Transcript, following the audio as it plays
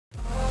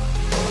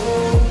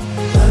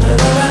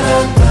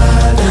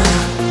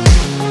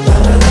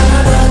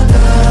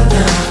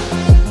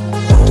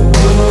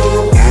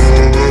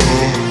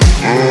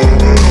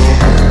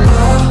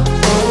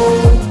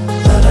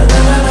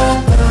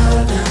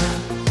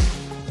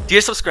Dear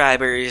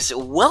subscribers,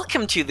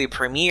 welcome to the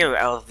premiere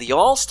of the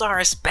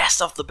All-Stars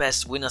Best of the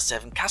Best Windows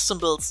 7 Custom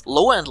Builds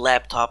Low-End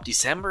Laptop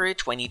December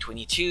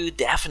 2022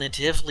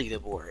 Definitive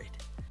Leaderboard.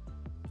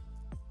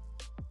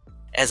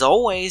 As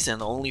always,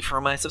 and only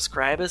for my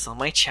subscribers on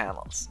my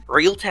channels,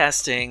 real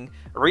testing,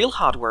 real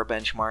hardware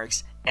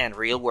benchmarks, and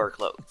real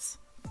workloads.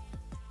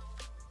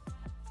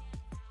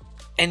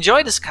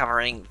 Enjoy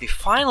discovering the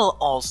final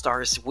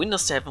All-Stars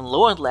Windows 7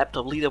 Low-End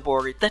Laptop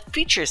Leaderboard that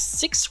features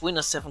 6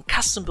 Windows 7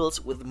 custom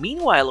builds with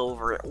meanwhile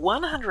over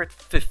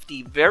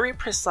 150 very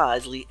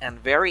precisely and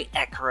very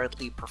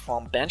accurately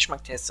performed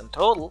benchmark tests in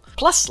total,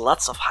 plus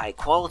lots of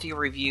high-quality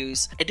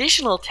reviews,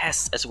 additional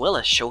tests as well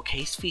as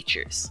showcase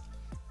features.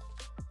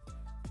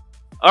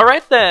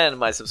 Alright then,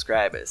 my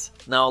subscribers,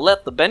 now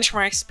let the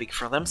benchmarks speak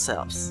for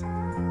themselves.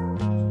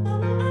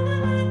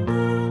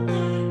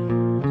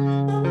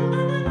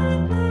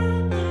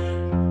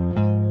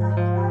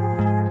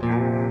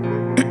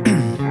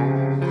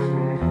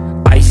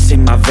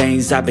 In my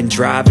veins, I've been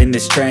driving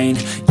this train.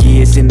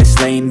 Years in this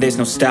lane, there's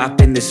no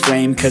stopping this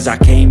flame. Cause I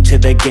came to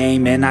the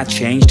game and I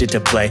changed it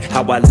to play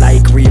how I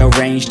like,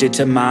 rearranged it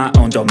to my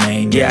own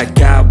domain. Yeah, I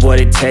got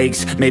what it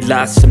takes, made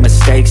lots of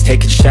mistakes,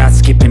 taking shots,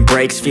 skipping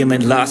breaks,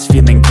 feeling lost,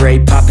 feeling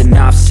great, popping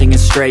off, singing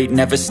straight,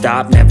 never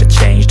stopped, never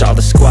changed. All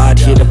the squad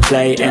here to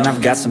play and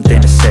I've got something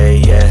to say,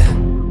 yeah.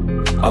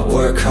 I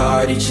work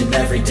hard each and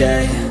every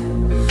day,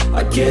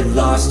 I get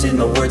lost in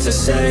the words I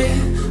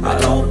say. I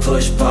don't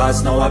push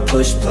pause, no, I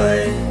push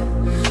play.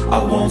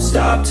 I won't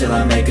stop till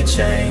I make a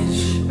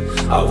change.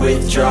 I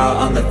withdraw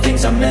on the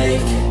things I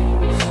make.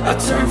 I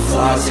turn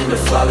flaws into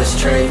flawless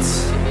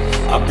traits.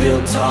 I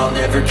build tall,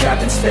 never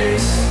capped in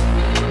space.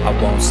 I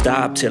won't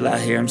stop till I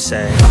hear him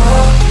say,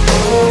 oh,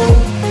 oh,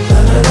 la,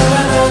 la,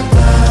 la,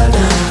 la, la,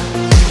 la.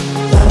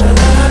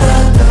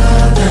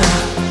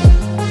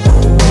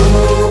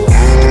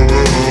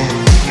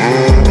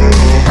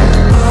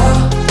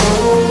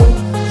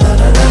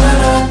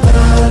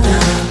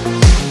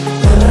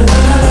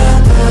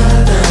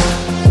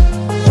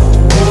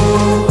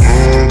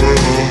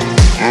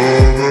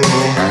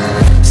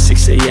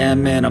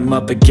 And I'm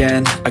up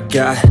again. I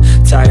got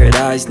tired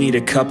eyes, need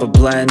a cup of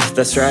blend.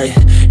 That's right,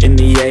 in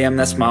the AM,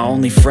 that's my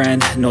only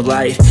friend. No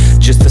light,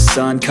 just the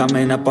sun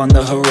coming up on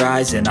the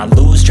horizon. I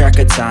lose track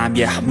of time,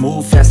 yeah, I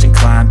move fast and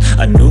climb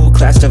a new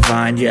class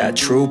divine, yeah,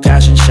 true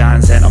passion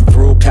shines. And I'm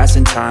through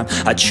passing time,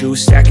 I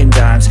choose stacking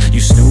dimes. You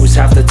snooze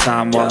half the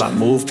time while I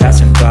move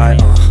passing by.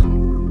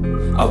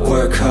 I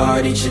work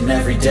hard each and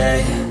every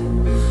day,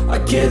 I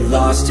get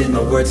lost in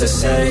the words I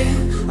say.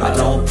 I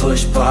don't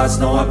push pause,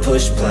 no, I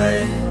push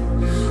play.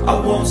 I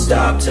won't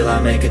stop till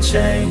I make a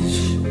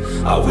change.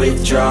 I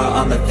withdraw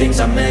on the things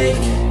I make.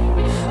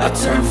 I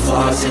turn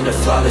flaws into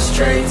flawless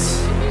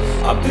traits.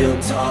 I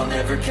build tall,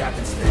 never capped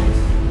in space.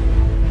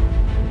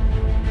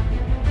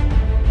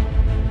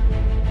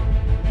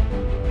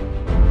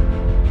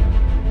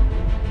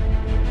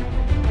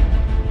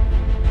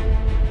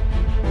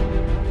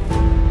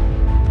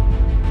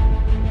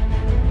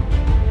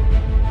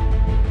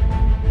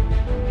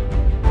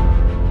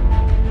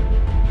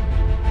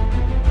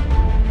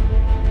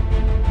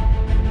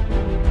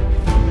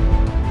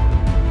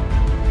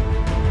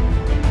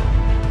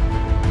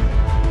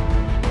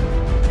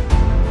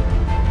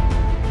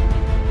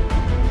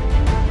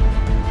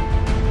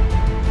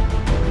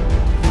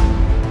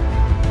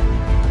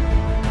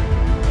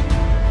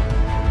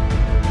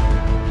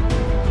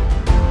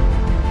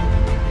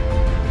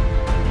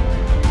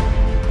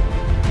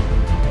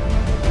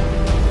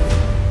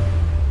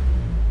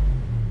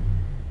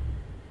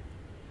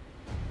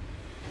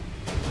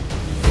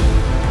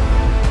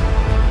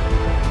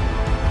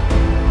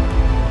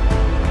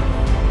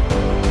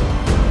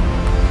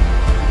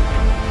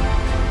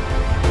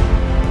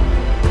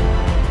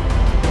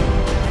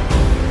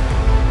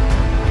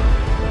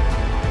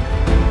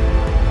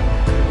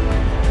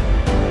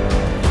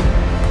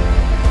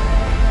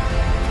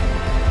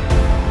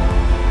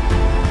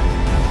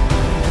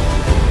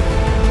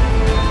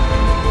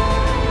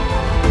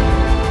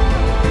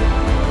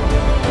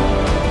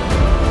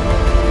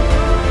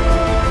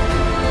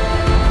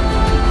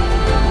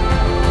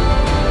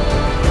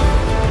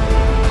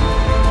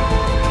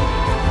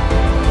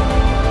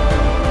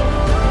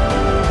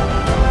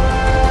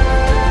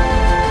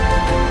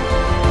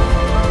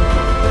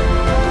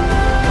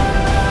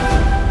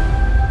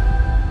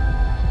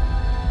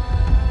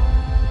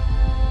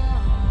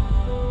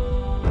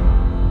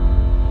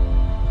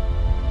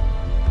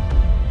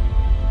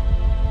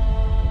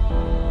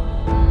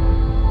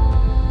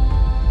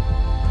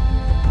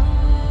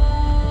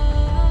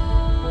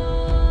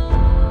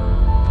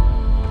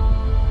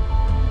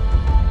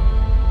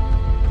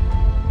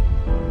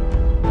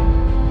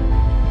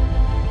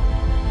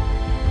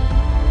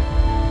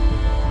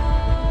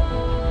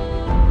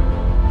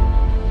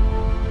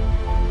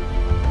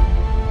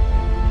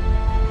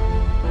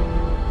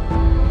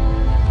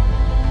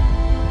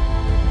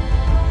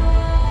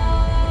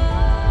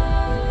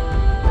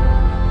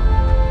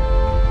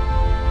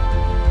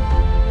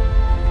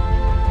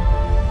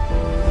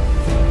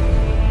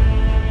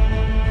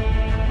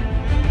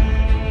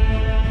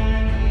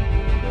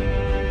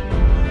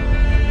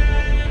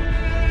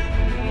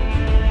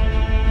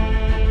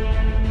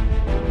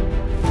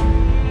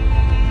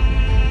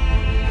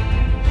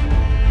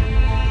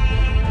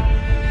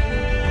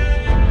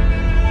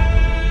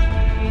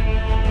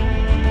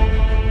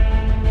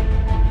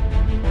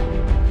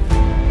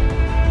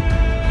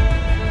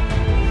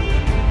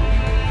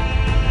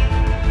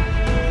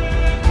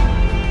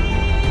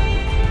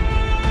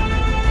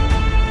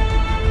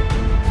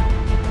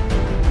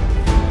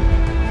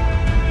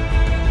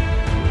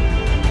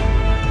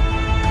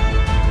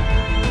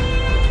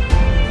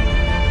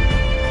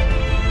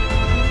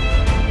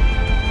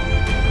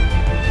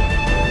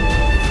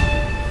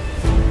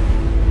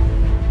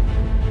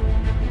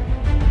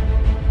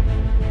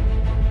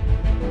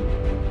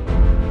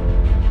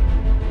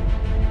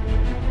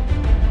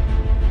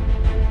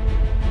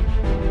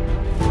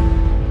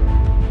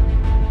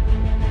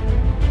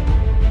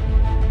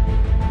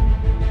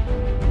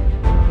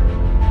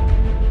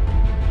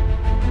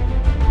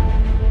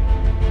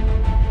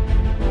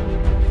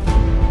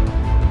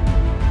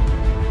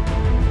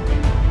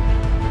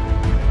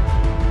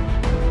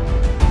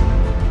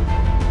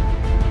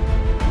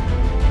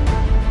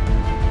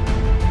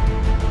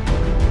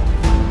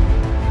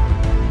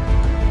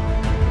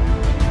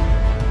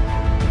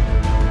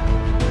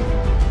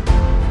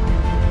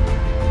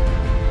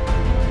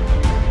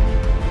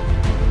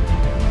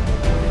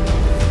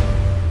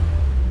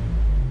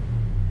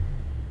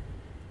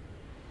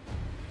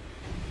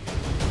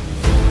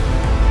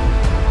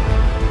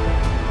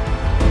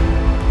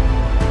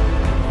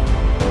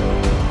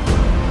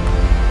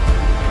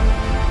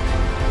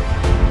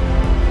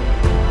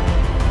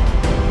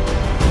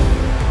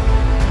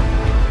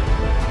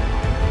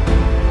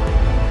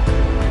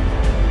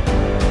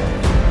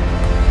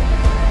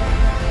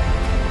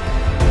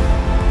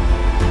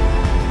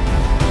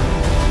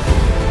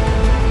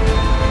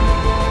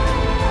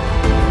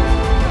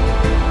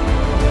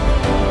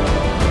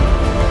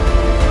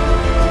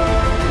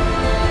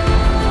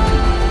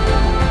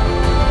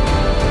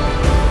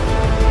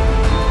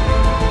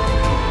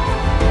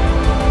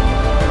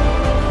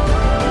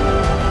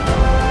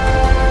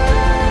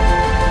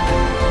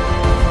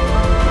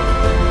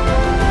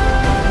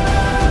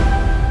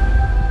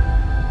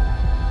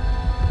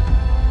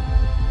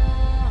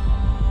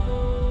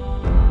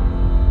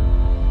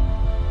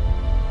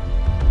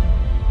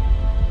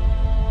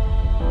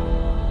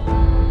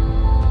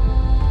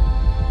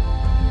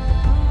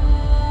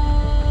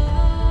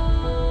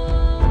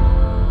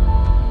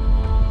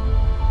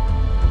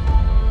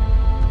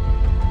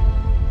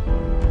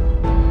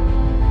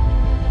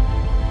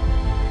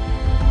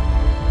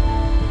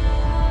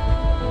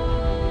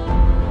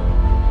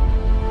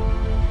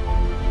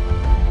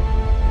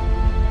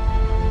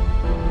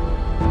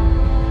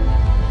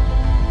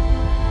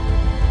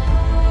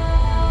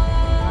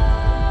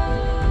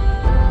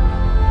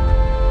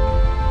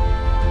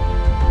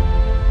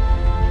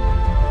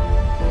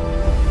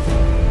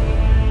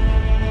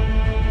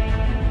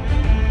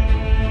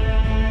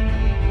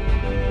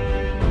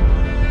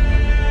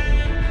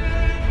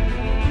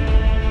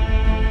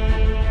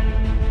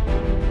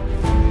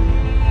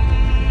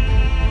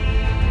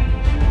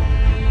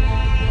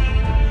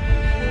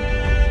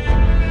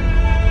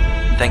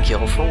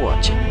 for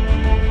watching.